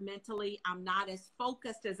sharp mentally. I'm not as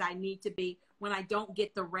focused as I need to be when I don't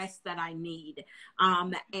get the rest that I need.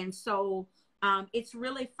 And so it's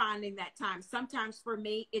really finding that time. Sometimes for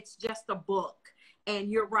me, it's just a book.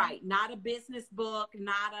 And you're right, not a business book,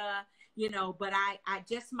 not a, you know, but I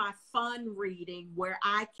just my fun reading where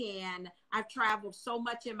I've traveled so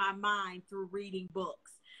much in my mind through reading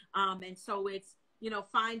books. And so it's, you know,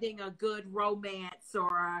 finding a good romance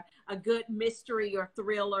or a good mystery or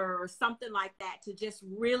thriller or something like that to just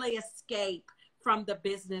really escape from the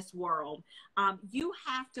business world. You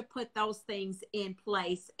have to put those things in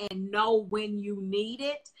place and know when you need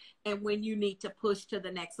it and when you need to push to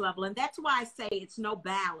the next level. And that's why I say it's no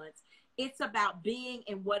balance. It's about being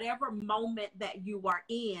in whatever moment that you are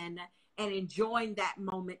in and enjoying that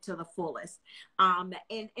moment to the fullest.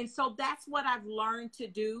 And so that's what I've learned to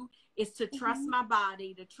do, is to trust my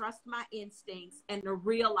body, to trust my instincts, and to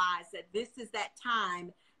realize that this is that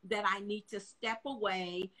time that I need to step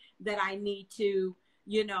away, that I need to,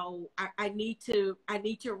 you know, I need to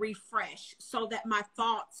refresh so that my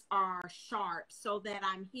thoughts are sharp, so that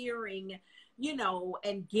I'm hearing, you know,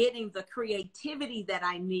 and getting the creativity that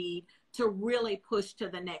I need to really push to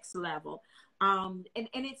the next level. And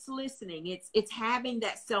it's listening, it's having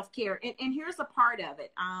that self-care. And here's a part of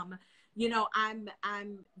it. You know, I'm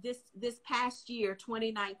this past year,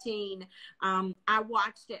 2019, I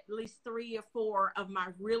watched at least 3 or 4 of my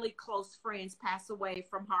really close friends pass away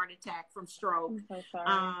from heart attack, from stroke, I'm so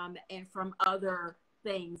sorry. and from other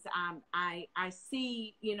things. I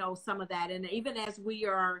see, you know, some of that. And even as we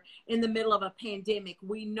are in the middle of a pandemic,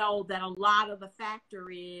 we know that a lot of the factor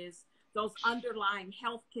is those underlying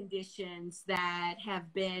health conditions that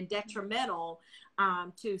have been detrimental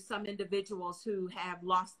to some individuals who have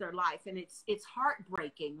lost their life. And it's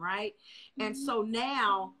heartbreaking, right? And so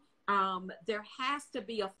now there has to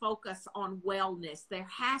be a focus on wellness. There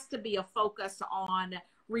has to be a focus on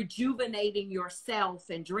rejuvenating yourself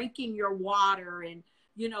and drinking your water and,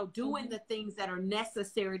 you know, doing the things that are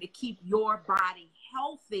necessary to keep your body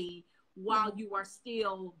healthy while you are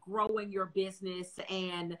still growing your business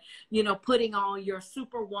and, you know, putting on your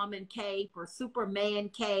superwoman cape or superman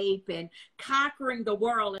cape and conquering the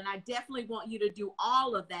world. And I definitely want you to do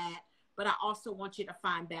all of that. But I also want you to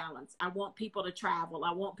find balance. I want people to travel.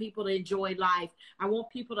 I want people to enjoy life. I want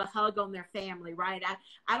people to hug on their family, right?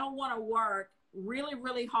 I don't want to work really,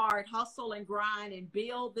 really hard, hustle and grind and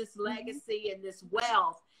build this legacy and this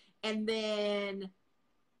wealth. And then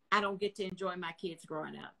I don't get to enjoy my kids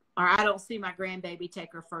growing up, or I don't see my grandbaby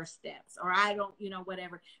take her first steps, or I don't, you know,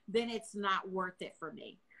 whatever. Then it's not worth it for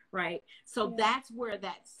me, right? So that's where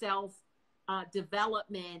that self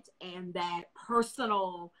development and that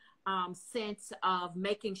personal sense of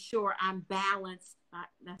making sure I'm balanced.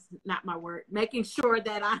 That's not my word. Making sure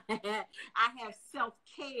that I have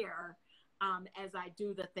self-care as I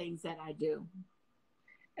do the things that I do.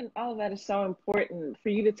 And all of that is so important for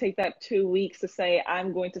you to take that 2 weeks to say,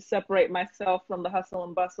 I'm going to separate myself from the hustle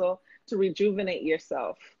and bustle to rejuvenate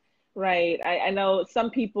yourself, right? I know some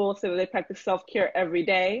people say that they practice self-care every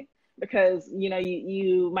day because, you know,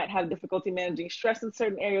 you might have difficulty managing stress in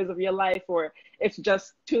certain areas of your life, or it's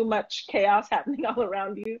just too much chaos happening all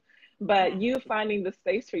around you. But you finding the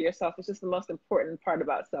space for yourself is just the most important part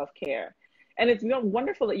about self-care. And it's, you know,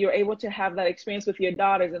 wonderful that you're able to have that experience with your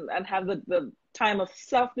daughters and have the time of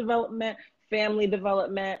self-development, family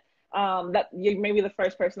development. That you may be the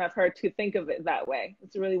first person I've heard to think of it that way.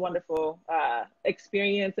 It's a really wonderful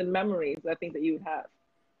experience and memories I think that you would have.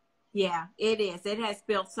 Yeah, it is. It has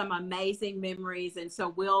built some amazing memories. And so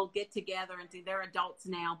we'll get together and they're adults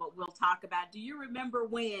now, but we'll talk about, do you remember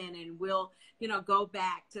when? And we'll, you know, go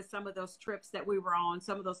back to some of those trips that we were on,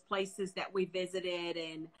 some of those places that we visited.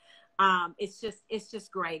 And it's just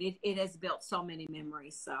great. It has built so many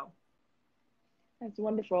memories. So that's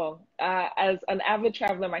wonderful. As an avid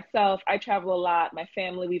traveler myself, I travel a lot. My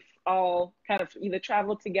family, we've all kind of either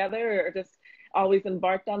traveled together or just always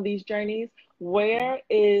embarked on these journeys. Where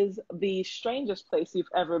is the strangest place you've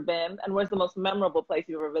ever been, and where's the most memorable place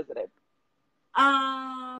you've ever visited?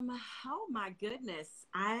 Oh my goodness.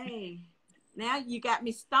 Now you got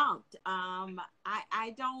me stumped.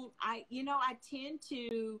 I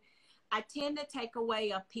tend to take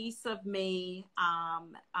away a piece of me.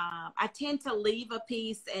 I tend to leave a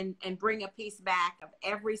piece and bring a piece back of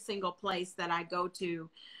every single place that I go to.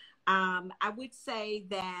 I would say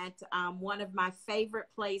that one of my favorite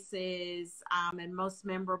places and most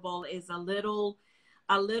memorable is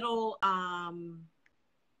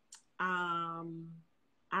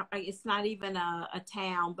it's not even a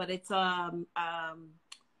town, but it's God,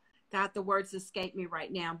 the words escape me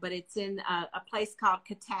right now, but it's in a place called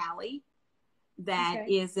Kitale that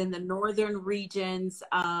is in the northern regions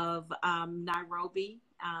of Nairobi,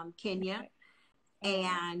 Kenya.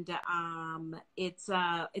 And it's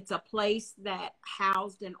a place that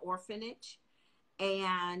housed an orphanage.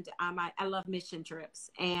 And I love mission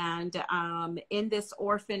trips. And in this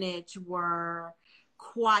orphanage were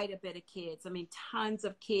quite a bit of kids. I mean, tons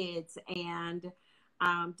of kids. And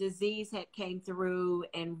disease had came through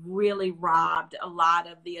and really robbed a lot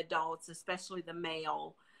of the adults, especially the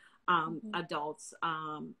male adults,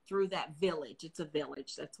 through that village. It's a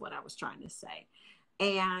village. That's what I was trying to say.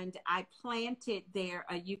 And I planted there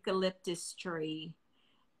a eucalyptus tree,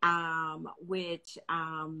 which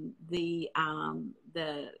the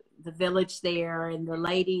village there and the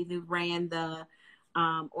lady who ran the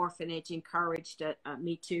orphanage encouraged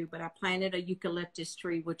me to, but I planted a eucalyptus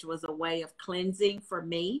tree, which was a way of cleansing for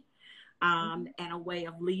me, and a way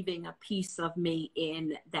of leaving a piece of me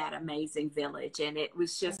in that amazing village. And it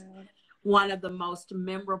was just one of the most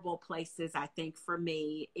memorable places, I think, for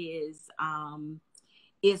me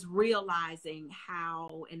is realizing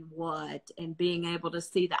how and what, and being able to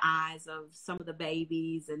see the eyes of some of the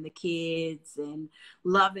babies and the kids and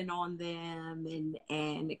loving on them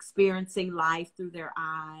and experiencing life through their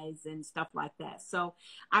eyes and stuff like that. So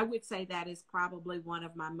I would say that is probably one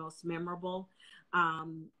of my most memorable.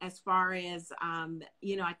 As far as,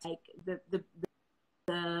 you know, I take the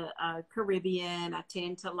Caribbean, I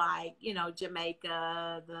tend to like, you know,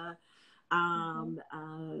 Jamaica, the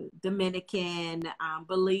Dominican.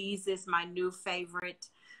 Belize is my new favorite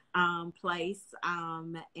place.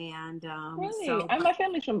 Really? My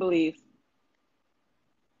family's from Belize.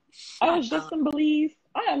 I was just in Belize.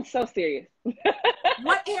 I am so serious.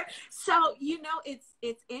 So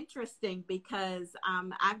it's interesting because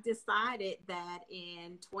I've decided that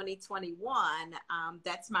in 2021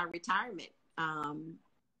 that's my retirement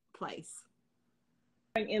place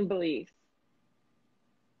in Belize.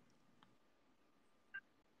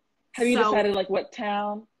 Have you decided like what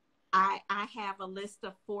town? I have a list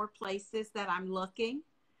of 4 places that I'm looking.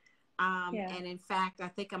 And in fact, I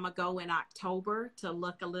think I'm gonna go in October to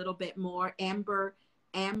look a little bit more. Amber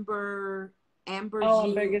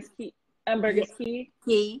Ambergris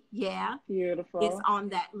Caye. Yeah. Beautiful. It's on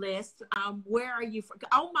that list. Where are you from?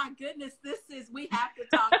 Oh my goodness, we have to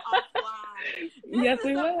talk offline. Yes,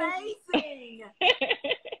 we will. Amazing.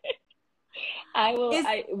 I will.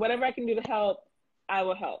 Whatever I can do to help, I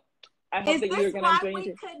will help. I hope that you're going to enjoy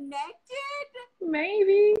it. Connected?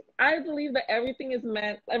 Maybe. I believe that everything is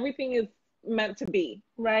meant to be,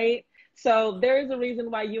 right? So there is a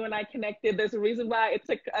reason why you and I connected. There's a reason why it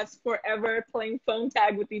took us forever playing phone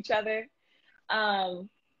tag with each other.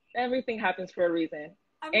 Everything happens for a reason.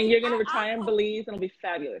 And you're going to retire in Belize, and it'll be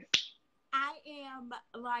fabulous. I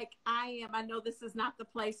know this is not the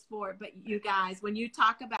place for it, but you guys, when you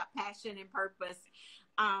talk about passion and purpose,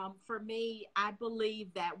 for me, I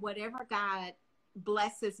believe that whatever God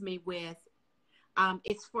blesses me with,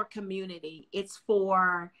 it's for community. It's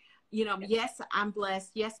for, yes, I'm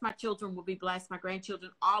blessed. Yes, my children will be blessed, my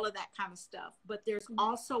grandchildren, all of that kind of stuff. But there's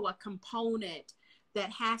also a component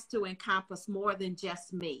that has to encompass more than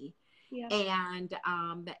just me. Yeah.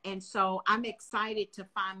 And so I'm excited to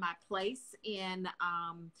find my place in,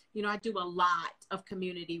 I do a lot of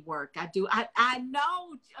community work. I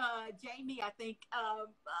know, Jamie, I think,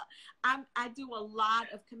 I do a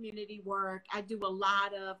lot of community work. I do a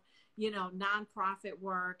lot of, nonprofit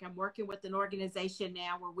work. I'm working with an organization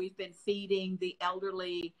now where we've been feeding the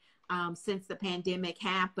elderly since the pandemic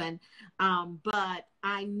happened. But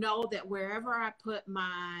I know that wherever I put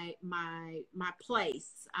my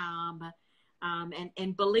place,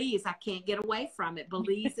 and Belize, I can't get away from it.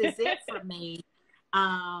 Belize is it for me.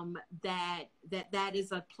 That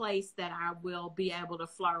is a place that I will be able to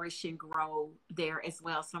flourish and grow there as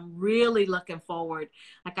well. So I'm really looking forward.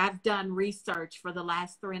 Like, I've done research for the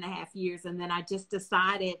last 3.5 years, and then I just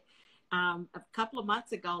decided a couple of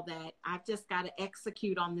months ago that I've just got to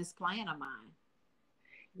execute on this plan of mine.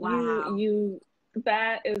 Wow.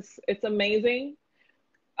 It's amazing.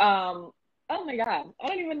 Oh my God. I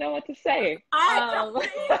don't even know what to say. I don't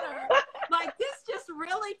either. Like, this just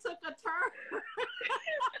really took a turn.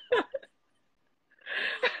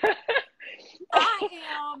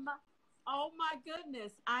 Oh my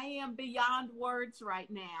goodness, I am beyond words right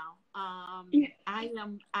now. I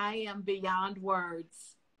am beyond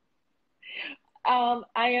words. I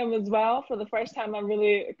am as well. For the first time, I'm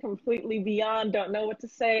really completely beyond, don't know what to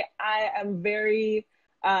say. I'm very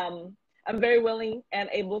willing and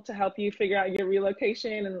able to help you figure out your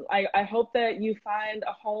relocation. And I hope that you find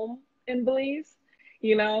a home in Belize,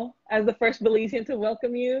 as the first Belizean to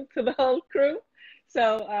welcome you to the whole crew.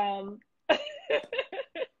 So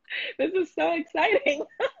this is so exciting.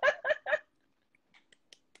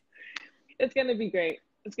 It's going to be great.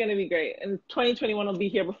 It's going to be great. And 2021 will be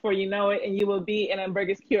here before you know it, and you will be in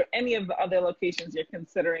Ambergris Caye or any of the other locations you're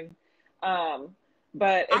considering.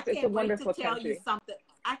 But it's a wonderful country.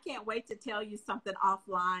 I can't wait to tell you something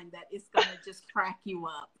offline that is going to just crack you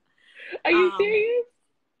up. Are you serious?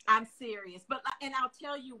 I'm serious. And I'll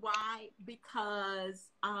tell you why, because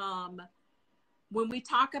when we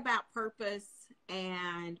talk about purpose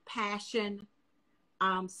and passion,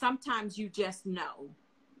 sometimes you just know.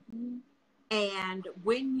 Mm-hmm. And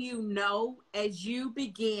when you know, as you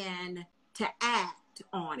begin to act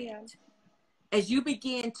on it, as you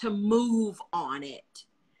begin to move on it,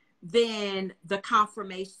 then the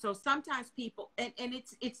confirmation. So sometimes people, and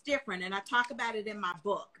it's different. And I talk about it in my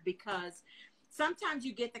book, because sometimes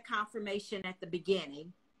you get the confirmation at the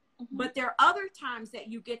beginning, but there are other times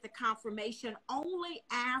that you get the confirmation only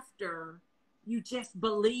after you just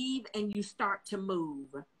believe and you start to move.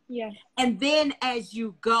 Yeah. And then as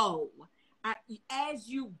you go,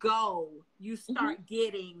 you start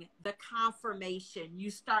getting the confirmation. You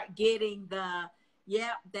start getting the,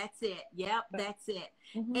 yep, that's it. Yep, that's it.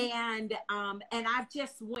 And I've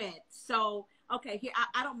just went. So, okay, here,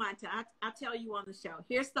 I don't mind. I'll tell you on the show.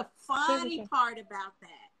 Here's the funny part about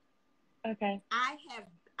that. Okay. I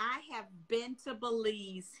have been to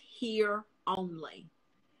Belize here only.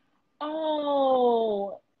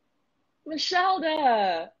 Oh,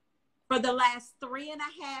 Michelda. For the last 3.5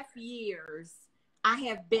 years, I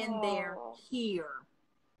have been there here.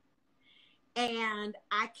 And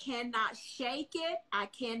I cannot shake it. I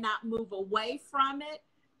cannot move away from it.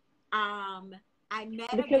 I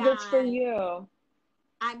met a guy. It's for you.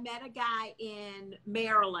 I met a guy in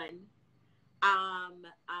Maryland.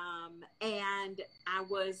 And I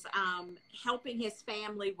was helping his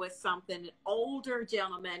family with something, an older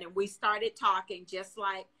gentleman, and we started talking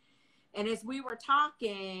and as we were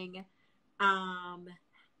talking,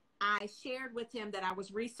 I shared with him that I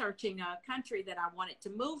was researching a country that I wanted to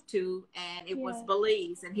move to, and it was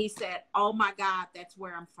Belize. And he said, "Oh my God, that's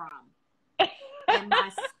where I'm from."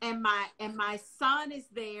 and my son is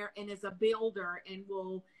there and is a builder and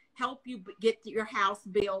will help you get your house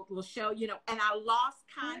built, will show, and I lost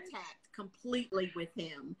contact completely with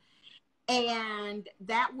him. And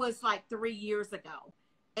that was like 3 years ago.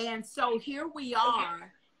 And so here we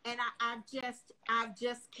are. And I've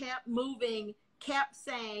just kept moving, kept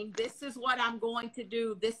saying, this is what I'm going to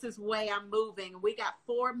do. This is the way I'm moving. We got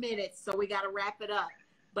 4 minutes, so we got to wrap it up.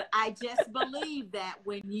 But I just believe that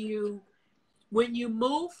when you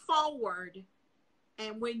move forward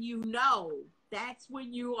and when that's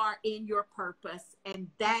when you are in your purpose, and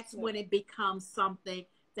that's when it becomes something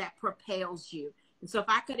that propels you. And so if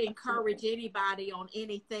I could encourage anybody on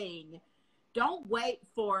anything, don't wait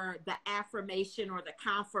for the affirmation or the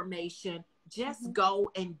confirmation. Just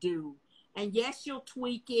go and do. And yes, you'll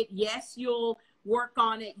tweak it. Yes, you'll work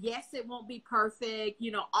on it. Yes, it won't be perfect,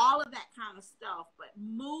 all of that kind of stuff, but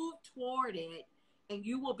move toward it and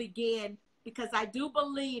you will begin. Because I do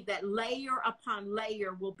believe that layer upon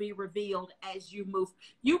layer will be revealed as you move.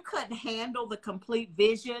 You couldn't handle the complete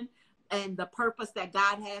vision and the purpose that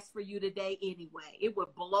God has for you today anyway. It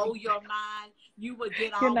would blow your mind. You would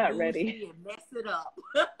get all bougie and mess it up.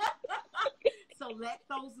 So let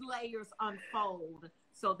those layers unfold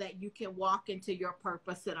so that you can walk into your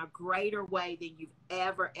purpose in a greater way than you've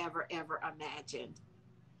ever, ever, ever imagined.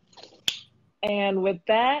 And with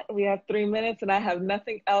that, we have 3 minutes and I have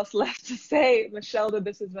nothing else left to say. Meshelda,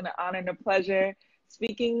 this has been an honor and a pleasure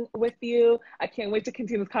speaking with you. I can't wait to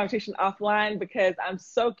continue this conversation offline because I'm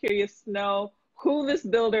so curious to know who this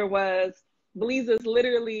builder was. Belize is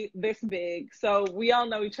literally this big, so we all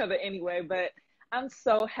know each other anyway, but I'm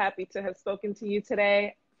so happy to have spoken to you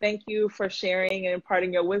today. Thank you for sharing and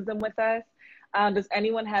imparting your wisdom with us. Does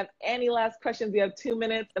anyone have any last questions? We have 2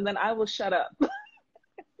 minutes and then I will shut up.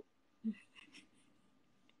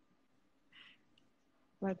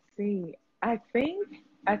 Let's see. I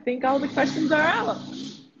think all the questions are out.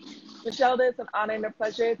 Meshelda, it's an honor and a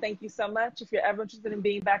pleasure. Thank you so much. If you're ever interested in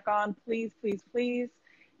being back on, please, please, please.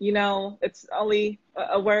 It's only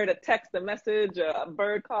a word, a text, a message, a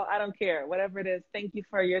bird call. I don't care. Whatever it is. Thank you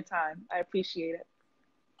for your time. I appreciate it.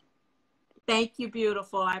 Thank you,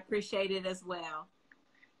 beautiful. I appreciate it as well.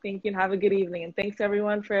 Thank you and have a good evening. And thanks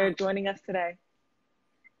everyone for joining us today.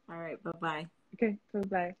 All right. Bye-bye. Okay.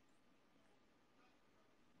 Bye-bye.